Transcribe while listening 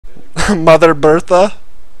Mother Bertha?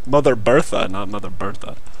 Mother Bertha, not Mother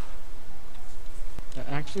Bertha.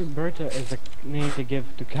 Actually, Bertha is a name to give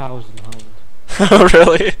to cows in Holland. Oh,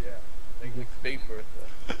 really? Yeah, like Big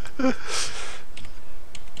Bertha.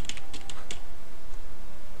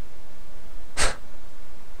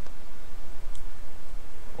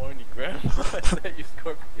 Horny grandma? Is that you,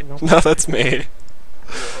 Scorpion? Nope. No, that's me.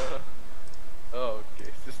 Oh,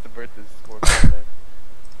 okay. Sister Bertha's Scorpion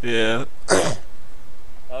then. Yeah.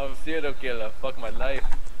 Serial killer. Fuck my life.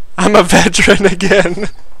 I'm a veteran again.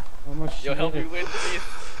 How much Yo, help me shit? win, please.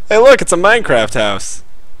 Hey, look, it's a Minecraft house.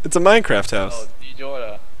 It's a Minecraft house. Oh,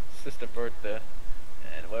 Dijora, Sister Bertha,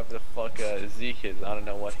 and whatever the fuck Zeke is. I don't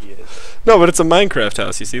know what he is. No, but it's a Minecraft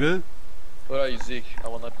house. You see that? Where are you, Zeke? I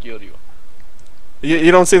will not kill you.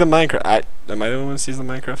 You don't see the Minecraft. Am I the one who sees the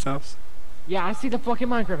Minecraft house? Yeah, I see the fucking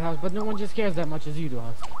Minecraft house, but no one just cares that much as you do,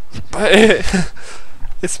 Husky. But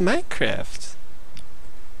it's Minecraft.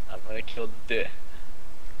 I'm gonna kill the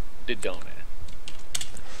donut.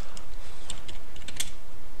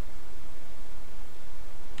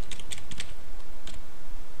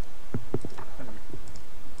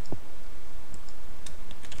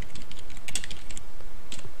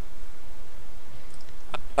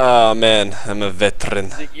 Oh man, I'm a veteran.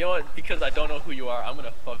 Zeke, you know what? Because I don't know who you are, I'm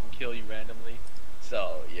gonna fucking kill you randomly.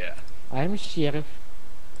 So, yeah. I'm sheriff.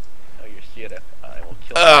 Oh, you're sheriff. I will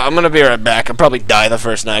kill you. I'm gonna be right back. I'll probably die the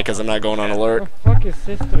first night because I'm not going on alert. What the fuck is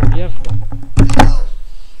Sister Bertha?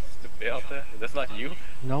 Sister Bertha? That's not you?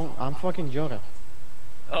 No, I'm fucking Jora.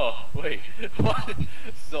 Oh, wait. What?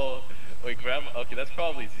 So, wait, Grandma. Okay, that's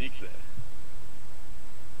probably Zeke then.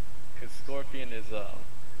 Because Scorpion is,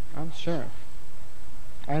 I'm sheriff.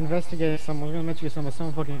 I investigated someone. Gonna met you someone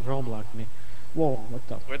fucking roadblocked me. Whoa, what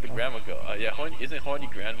the? Where'd the fuck? grandma go? Yeah, isn't Horny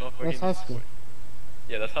Grandma fucking? That's Husky.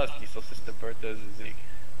 Yeah, that's Husky, so Sister Bertha is Zeke.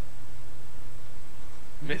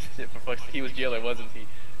 Missed it for fuck's sake. He was jailer, wasn't he?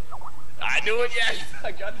 I knew it, yes!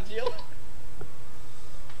 I got the jailer.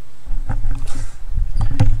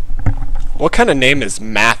 What kind of name is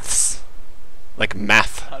Maths? Like I don't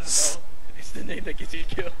math? know. It's the name that gets you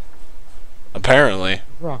killed. Apparently.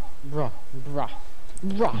 Bruh. Brach. Brach.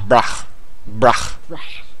 Bruh. Brach.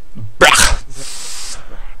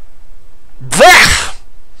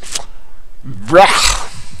 Brach.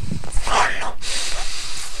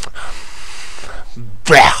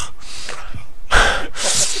 Brach.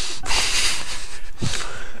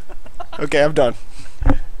 Okay, I'm done.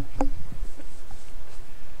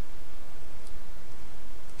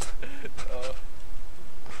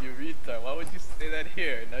 You retard. Why would you say that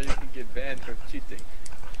here? Now you can get banned for cheating.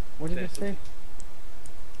 What did you say?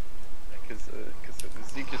 Because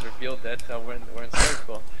Zeke just revealed that's how we're in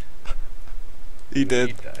circle. He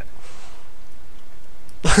did.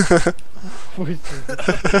 What is this?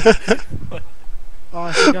 Oh,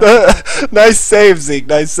 I forgot. Nice save, Zeke.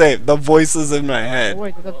 Nice save. The voices in my head. Oh,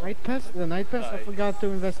 wait, the night pass? The night pass? I forgot to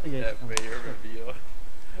investigate. That way your reveal.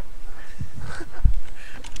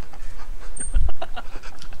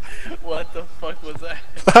 What the fuck was that?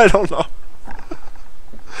 I don't know.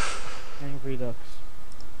 Angry ducks.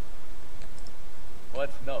 What?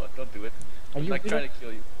 No, don't do it. Are I'm you not trying to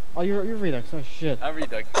kill you. Oh, you're Redux. Oh shit. I'm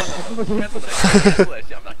Redux. Cancel that. Cancel that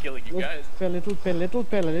shit. I'm not killing you guys. Little Pelle.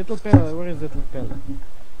 Where is Little Pelle?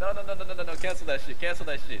 No. Cancel that shit. Cancel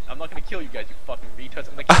that shit. I'm not gonna kill you guys, you fucking retards.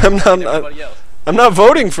 I'm gonna kill you and everybody else. I'm not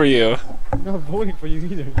voting for you. I'm not voting for you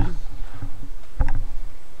either.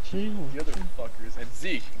 Chill. The other fuckers. And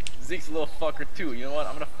Zeke. Zeke's a little fucker too. You know what?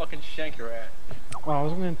 I'm gonna fucking shank your ass. Wow, I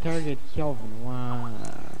was gonna interrogate Kelvin. Wow.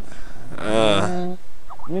 I'm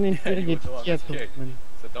gonna interrogate Kelvin.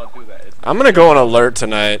 So don't do that. I'm gonna go on alert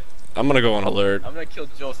tonight. I'm gonna go on alert. I'm gonna kill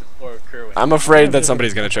Joseph or Kerwin. I'm afraid that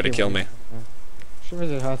somebody's gonna try to kill me. Sure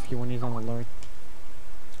is a Husky when he's on alert.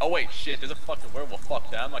 Oh wait, shit, there's a fucking werewolf.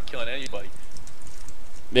 Fuck that, I'm not killing anybody.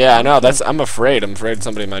 Yeah, I know. I'm afraid. I'm afraid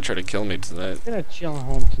somebody might try to kill me tonight. I'm gonna chill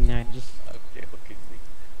home tonight. Just. Okay, okay.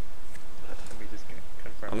 Let me just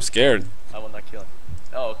confirm. I'm scared. I will not kill him.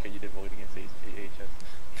 Oh, okay, you did vote against AHS.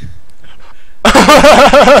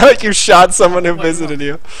 You shot someone who visited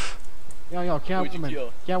you. Yo, Who'd you Catwoman.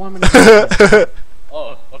 kill? Catwoman.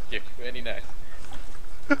 Oh, okay, very nice.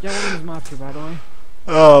 Catwoman is mafia, by the way.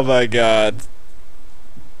 Oh my god.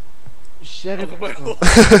 Sheriff. What? Oh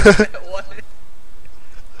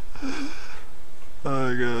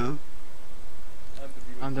my god.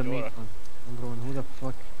 I'm the meat one. I'm going. Who the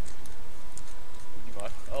fuck?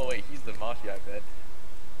 Oh wait, he's the mafia, I bet.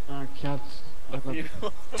 Cats.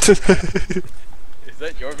 Is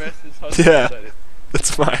that your message? Husky? Yeah. Is that it?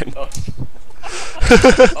 That's fine. Oh.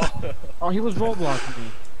 Oh, he was roadblocking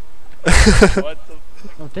me. What the?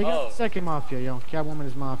 No, take out the second mafia, yo. Catwoman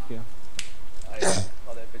is mafia.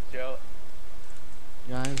 Call that bitch out.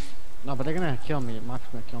 Guys. No, but they're gonna kill me. Mark's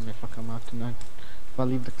gonna kill me if I come out tonight. If I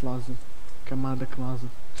leave the closet. Come out of the closet.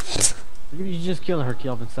 You just kill her,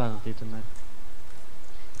 Kelvin, silently tonight.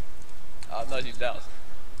 No, she's doused.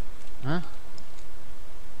 Huh?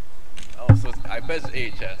 Oh, so I bet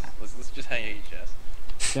it's AHS. Let's just hang AHS.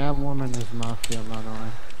 Catwoman is mafia, by the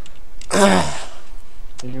way.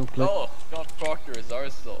 Can you please? Oh, John Proctor is our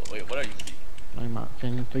soul. Wait, what are you?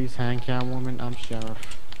 Can you please hang Catwoman? I'm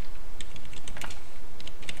sheriff.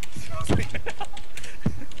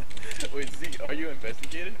 Wait, Z, are you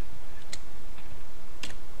investigated?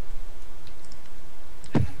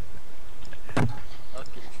 Okay,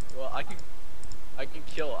 well I can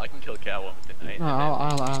kill Catwoman tonight. No,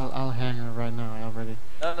 I'll hang her right now. I already.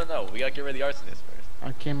 No, we gotta get rid of the arsonist first.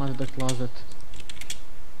 I came out of the closet.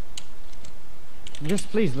 Just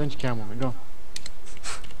please lynch Catwoman. Go.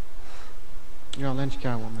 Yo, lynch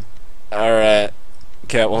Catwoman. Alright.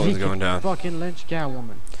 Catwoman's going down. Fucking lynch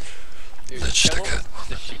Catwoman. Dude, Catwoman's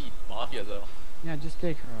the shitty mafia though. Yeah, just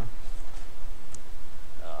take her off.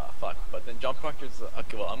 Fuck. But then John Proctor's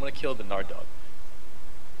okay. Well, I'm gonna kill the Nard dog.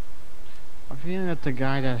 I'm feeling that the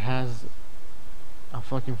guy that has a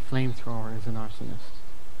fucking flamethrower is an arsonist.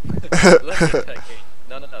 Let me check.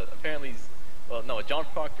 No. Apparently, well, no. John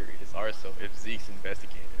Proctor is arso if Zeke's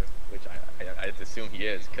investigator, which I assume he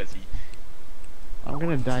is, cause he. I'm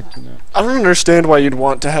gonna die tonight. I don't understand why you'd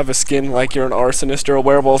want to have a skin like you're an arsonist or a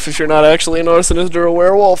werewolf if you're not actually an arsonist or a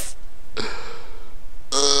werewolf.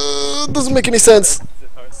 Doesn't make any sense.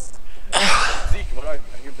 Zeke, what are you?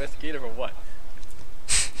 Are you investigative or what?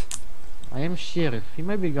 I am sheriff. He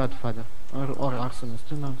might be Godfather or arsonist.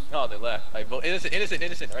 Who knows? No, they left. I vote innocent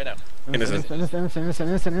right now. Innocent.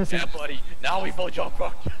 Innocent. Yeah, buddy. Now we vote John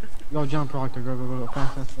Proctor. Go, John Proctor. Go.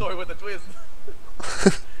 Fast. Story with a twist.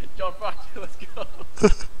 John Proctor, let's go.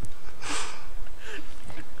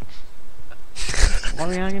 Why are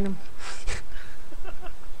we hanging him?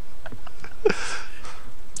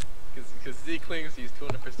 Because Z claims he's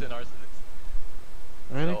 200% arsonist.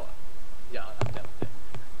 Really? So, yeah, I'm down with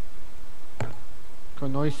that.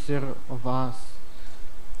 Connoisseur of us.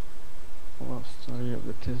 Oh, story of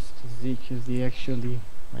the test. Zeke is actually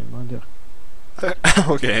my mother.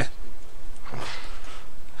 Okay.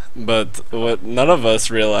 But what none of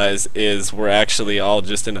us realize is we're actually all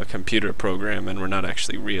just in a computer program and we're not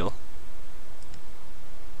actually real.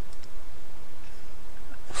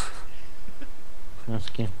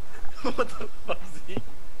 Okay. What the fuck, Z?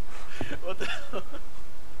 What the hell?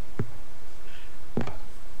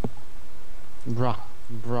 Bruh.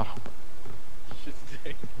 Shit's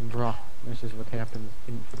sick. Bruh. This is what happens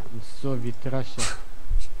in Soviet Russia.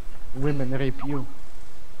 Women rape you.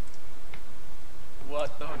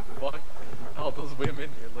 What the fuck? All those women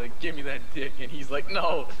are like, give me that dick, and he's like,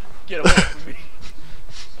 no, get away from me.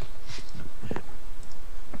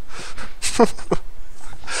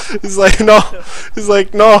 He's like,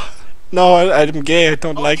 no, I'm gay, I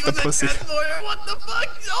don't like the pussy. What the fuck?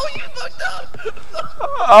 Oh, you fucked up!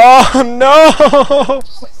 Oh, no!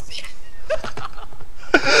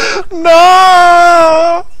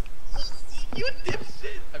 No! You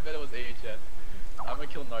dipshit! I bet it was AHS. I'm gonna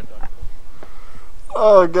kill Nardog.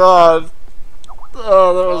 Oh, God.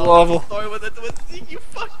 Oh, that was awful. Sorry, with Zeke, you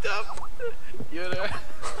fucked up! You know?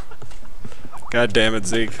 God damn it,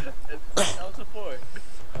 Zeke. That was a 4.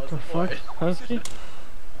 That was The a 4. fuck? Husky?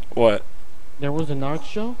 What? There was an art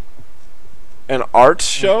show? An art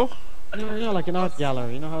show? No, like an art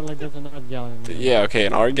gallery. You know how like there's an art gallery? Yeah, okay,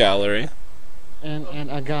 an art gallery. And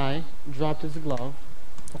a guy dropped his glove.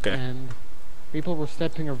 Okay. And people were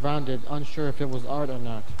stepping around it, unsure if it was art or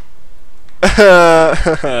not.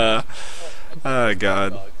 Oh,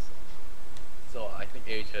 God. So I think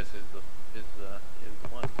AHS is the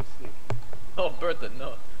one to see. Oh, Bertha,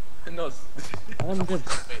 no. No. I'm good.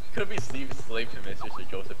 Wait, could be slave to Mr.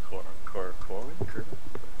 Joseph Corwin?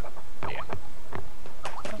 Yeah.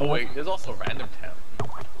 Oh wait, there's also Random Town.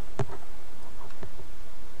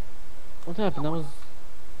 What happened? That was...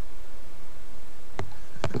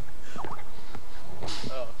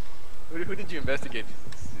 Oh. Who did you investigate,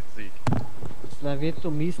 Zeke?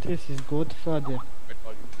 Slaveto Mistress is Godfather. Red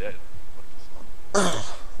Dog is dead. I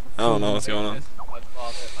don't know what's going on. I'm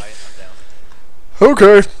down.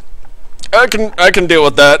 Okay. I can deal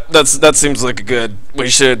with that. That seems like a good. We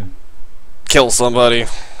should kill somebody.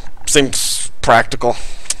 Seems practical.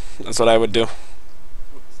 That's what I would do.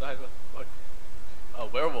 Fuck. Oh,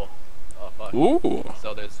 werewolf. Oh, fuck. Ooh.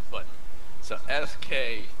 So there's what? So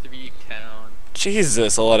SK, 3 town,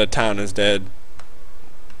 Jesus, a lot of town is dead.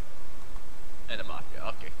 and a mafia.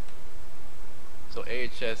 Okay. So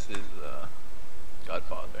AHS is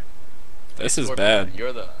Godfather. This is Scorpion, bad.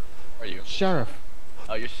 You're the. Are you? Sheriff.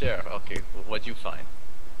 Oh, you're sheriff. Okay. What'd you find?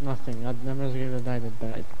 Nothing. I'd never gonna die that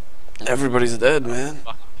died. Everybody's dead, man.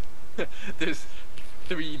 There's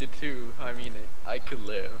 3-2. I mean, I could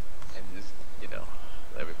live and just,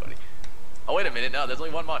 everybody. Oh, wait a minute. No, there's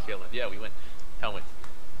only one mafia left. Yeah, we win. Town wins.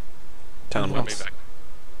 Town We're wins. back.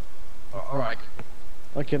 Alright.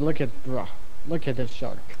 Look at, bro. Look at this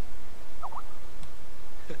shark.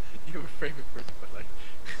 You were framing first, but like.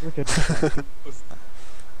 Look at this shark.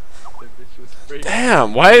 The bitch was framing.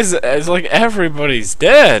 Damn, why is it? It's like everybody's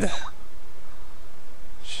dead.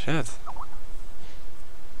 Shit.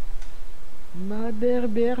 Mother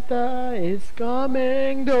Bertha is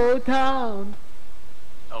coming to town.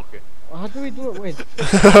 Okay. How do we do it? Wait.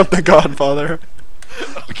 The Godfather.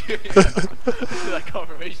 Okay. That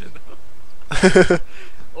confirmation though.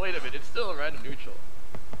 Wait a minute, it's still a random neutral.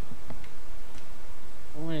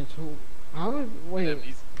 Wait, who? How did? Wait. Damn,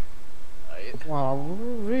 Wow, we're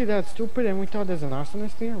really that stupid, and we thought there's an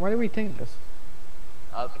arsonist here. Why do we think this?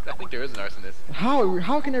 I think there is an arsonist.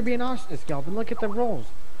 How can there be an arsonist, Galvin? Look at the rolls.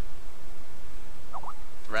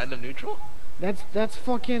 Random neutral? That's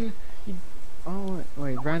fucking. Oh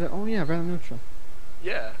wait, random. Oh yeah, random neutral.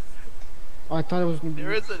 Yeah, Oh, I thought it was.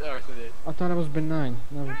 there is an arsonist. I thought it was benign.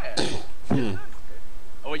 Never. Yeah.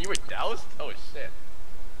 Oh, you were doused? Oh shit.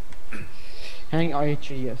 Hang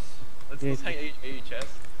IHES. Let's hang AHS,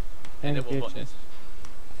 and then we'll vote AHS.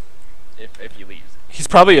 if he leaves. He's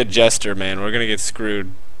probably a jester, man. We're gonna get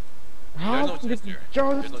screwed. How no can this jester.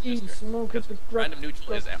 Jones There's no eat jester. smoke at the Random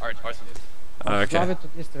neutral is arsonist. Okay. Slavet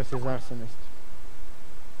Mistress is arsonist.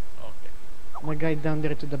 Okay. My guy down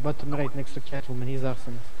there to the bottom right next to Catwoman, he's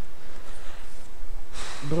arsonist.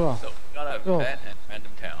 Bro, So we got a Go. vet and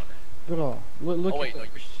random town. bro, look Oh wait, at, no,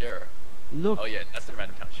 you're sheriff. look Oh yeah, that's the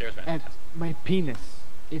random town. Sheriff's random at town. my penis.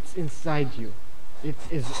 It's inside you. It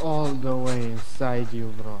is all the way inside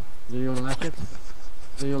you, bro. Do you like it?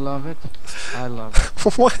 Do you love it? I love it. Do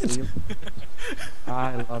What? you?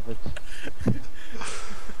 I love it.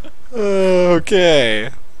 Okay.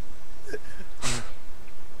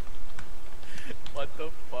 What the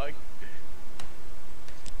fuck?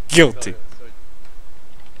 Guilty.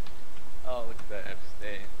 Oh, look at that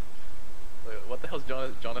abstain. Wait, what the hell's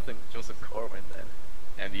Jonathan Joseph Corwin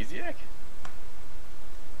then? Amnesiac?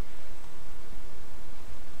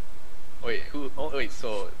 Wait, who? Oh, wait,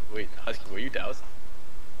 Husky, were you doused?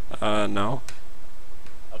 No.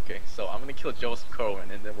 Okay, so I'm gonna kill Joseph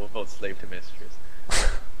Corwin and then we'll vote slave to mistress.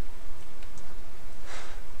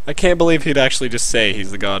 I can't believe he'd actually just say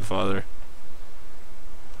he's the Godfather.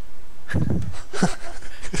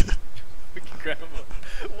 Grandma,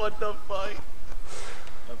 what the fuck?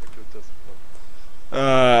 I'm gonna kill Joseph Corwin.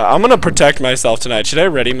 I'm gonna protect myself tonight. Should I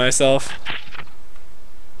ready myself?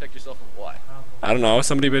 Protect yourself from what? I don't know.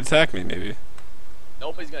 Somebody would attack me, maybe.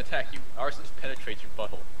 Nobody's gonna attack you. Arsonist penetrates your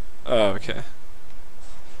butthole. Oh, okay.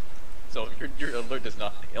 So your alert does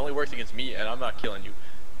nothing. It only works against me and I'm not killing you.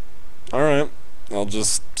 Alright. I'll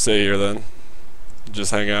just stay here then.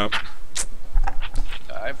 Just hang out.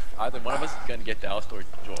 Either one of us is gonna get doused or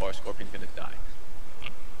Scorpion's gonna die.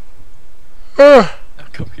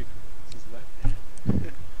 Okay.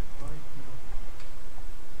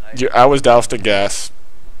 I was doused in gas.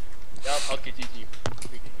 Yup, okay, GG.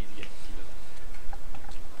 Easy.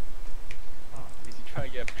 Is he trying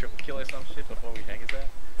to get a triple kill or some shit before we hang his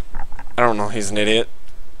ass? I don't know. He's an idiot.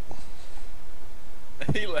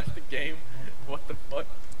 He left the game. What the fuck?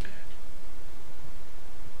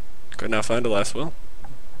 Could not find a last will.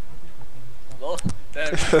 Well,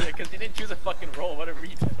 because he didn't choose a fucking role. What a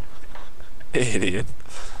retard. Idiot.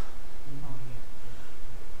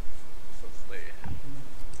 So slay.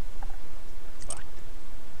 Fuck.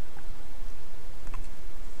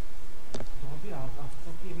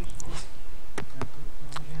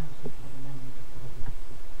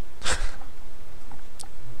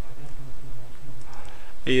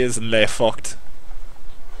 He is le fucked.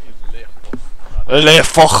 He's lit. Le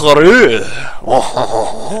fuckeroo.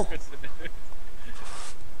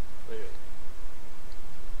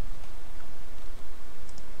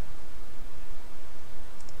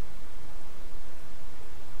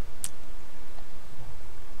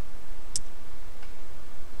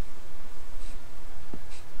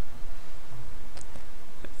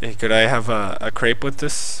 Hey, could I have a crepe with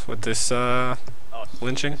this Oh,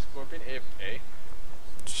 lynching? Scorpion AFK.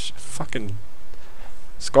 Fucking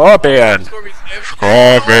Scorpion! Scorpion's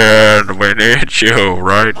AFK. Scorpion, we need you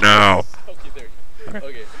right now. Okay, there.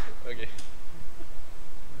 Okay.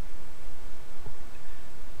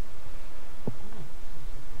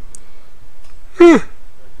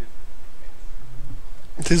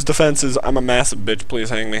 His defense is, I'm a massive bitch, please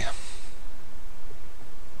hang me.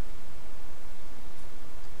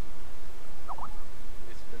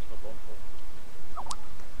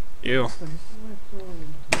 Ew.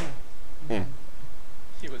 Hmm.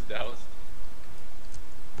 He was doused.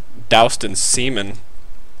 Doused in semen.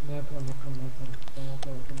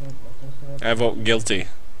 I vote guilty.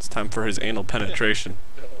 It's time for his anal penetration.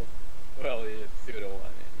 No. Well, it's pseudo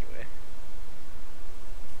one anyway.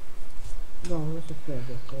 No, it's a fair.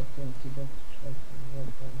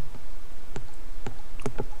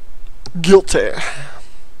 Guilty.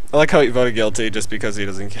 I like how he voted guilty just because he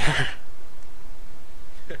doesn't care.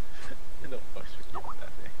 No fucks for keeping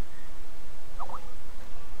that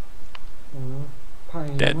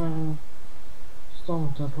thing. Dead. How many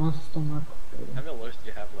alerts do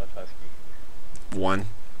you have left, Husky? 1.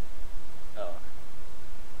 Oh.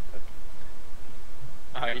 Okay.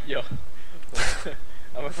 Alright, yo.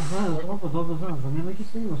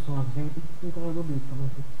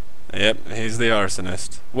 Yep, he's the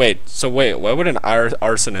arsonist. Wait, why would an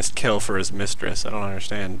arsonist kill for his mistress? I don't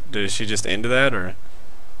understand. Is she just into that, or?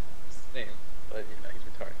 Name, but you know, he's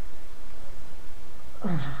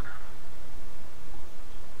retarded.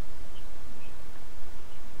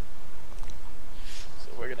 So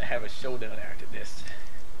we're gonna have a showdown after this.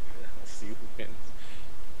 Let's see who wins.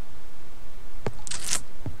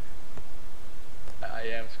 I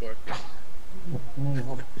am Scorpion.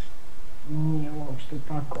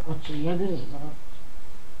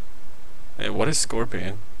 Hey, what is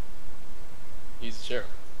Scorpion? He's sheriff.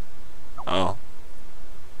 Oh.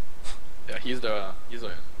 Yeah, he's a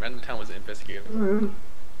random town was an investigator.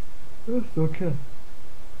 That's okay.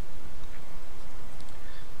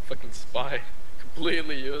 Fucking spy.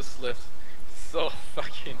 Completely useless. So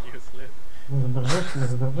fucking useless.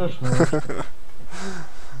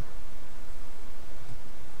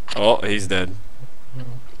 Oh, he's dead.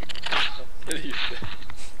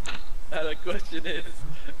 Now the question is,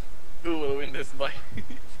 who will win this fight?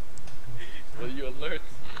 Will you alert?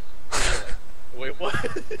 Wait, what?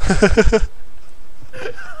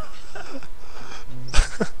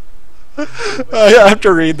 I have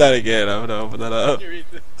to read that again. I'm gonna open that up. Can you read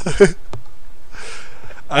this?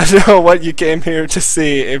 I know what you came here to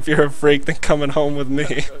see. If you're a freak, then coming home with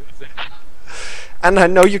me. And I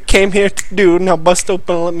know you came here to do. Now bust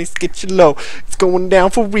open and let me get you low. It's going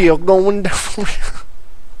down for real. Going down for real.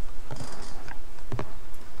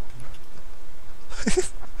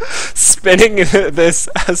 Spinning this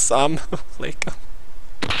Assam like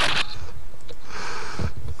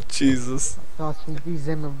Jesus. Thoughts from these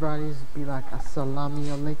Emiratis be like Assalamu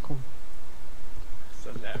alaikum.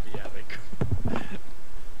 Salami alaikum.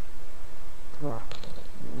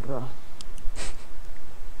 Bruh.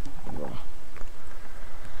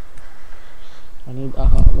 I need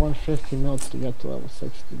 150 mils to get to level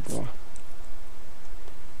 60, bro.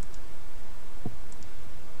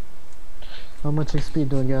 How much XP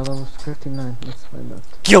do I get? Level 59. Let's find out.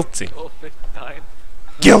 Guilty. Oh, 59.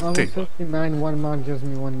 Guilty. Level 59, 1 mod gives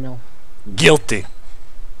me 1 mil. Guilty.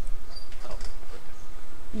 Oh,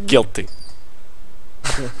 Guilty.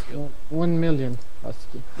 Yes, 1 million.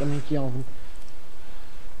 Husky. Let me Kelvin.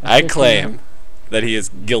 I claim that he is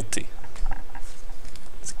guilty.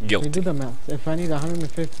 It's We do guilty. the math. If I need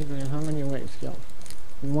 150 million, how many waves, Kelvin?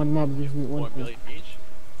 1 mob gives me 1 million each?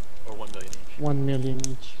 Or 1 million each? 1 million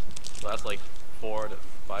each. So that's like 4 to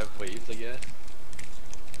 5 waves, I guess.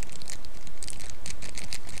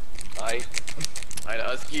 Alright,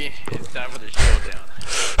 Husky, it's time for the showdown.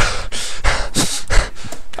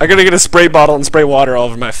 I'm gonna get a spray bottle and spray water all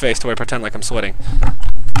over my face to where I pretend like I'm sweating.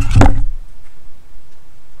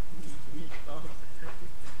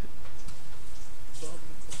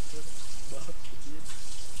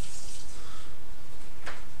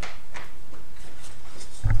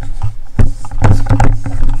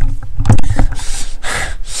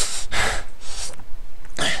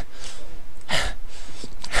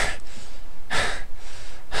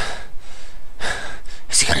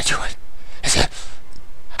 Is he gonna do it? Is he?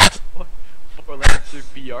 What? 4 Lancer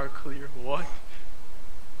BR clear, what?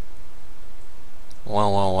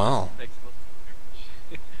 Well. Next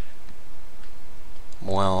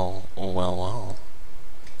level. Well.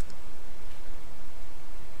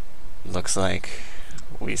 Looks like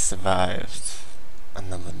we survived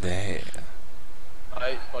another day.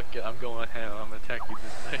 Alright, fuck it, I'm going ham, I'm gonna attack you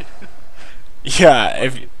this night.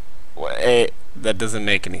 Yeah, that doesn't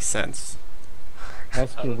make any sense.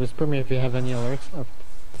 Husky, whisper me if you have any alerts left.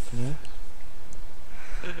 Yeah.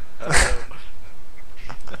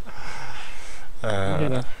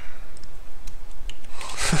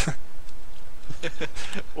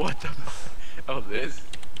 What the fuck? Oh, this?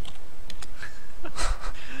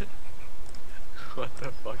 What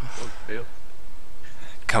the fuck? Don't fail.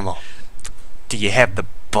 Come on. Do you have the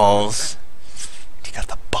balls? You got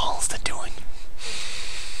the balls to do it.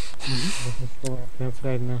 That's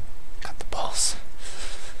right now. Got the balls.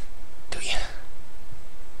 Do ya?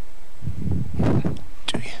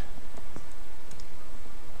 Do ya?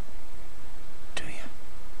 Do ya?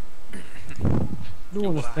 No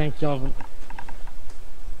one is thank Kelvin.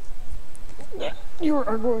 You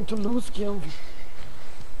are going to lose, Kelvin.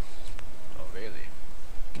 Oh really?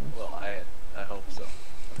 Well, I hope so.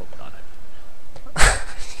 I hope not.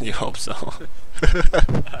 You hope so.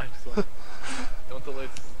 I just want, don't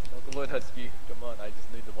deload Husky. Come on, I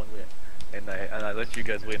just need the one win, and I let you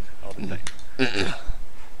guys win all the time.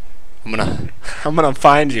 I'm gonna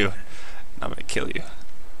find you. And I'm gonna kill you.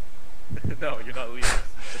 No, you're not leaving.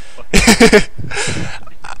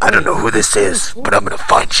 I don't know who this is, but I'm gonna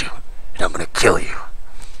find you and I'm gonna kill you.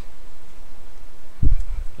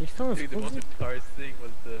 You still Dude, the most embarrassing thing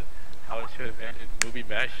was the how it should have ended movie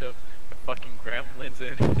mashup. The fucking gremlins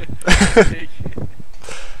and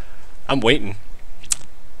I'm waiting.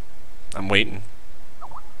 I'm waiting.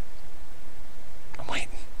 I'm waiting.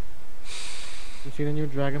 You see the new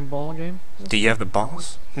Dragon Ball game? Do you have the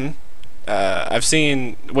balls? I've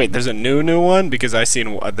seen. Wait, there's a new one because I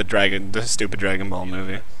seen the stupid Dragon Ball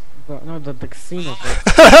movie. The casino.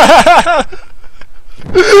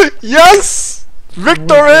 Yes,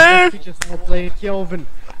 victory! Just now playing Kelvin.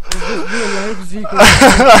 This is real life,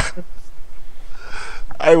 Zeke.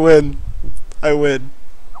 I win. I win.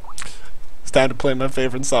 It's time to play my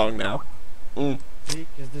favorite song now. Zeke,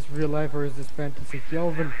 is this real life or is this fantasy?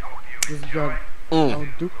 Kelvin, this got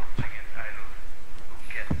do.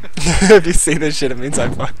 If you see this shit, it means I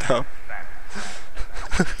fucked up.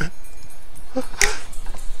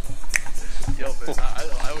 Yo, but I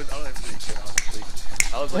don't even think shit, honestly.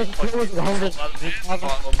 I was like, fucking going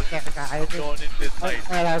in this night.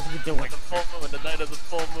 Like the full moon, the night of the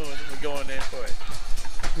full moon, and we're going in for it.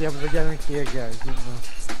 Yeah, but we're getting here, guys. You know.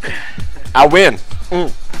 I win. I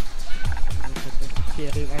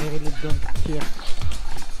really don't care.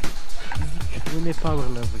 We need power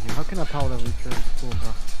level here. How can I power level your school,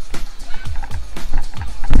 bro?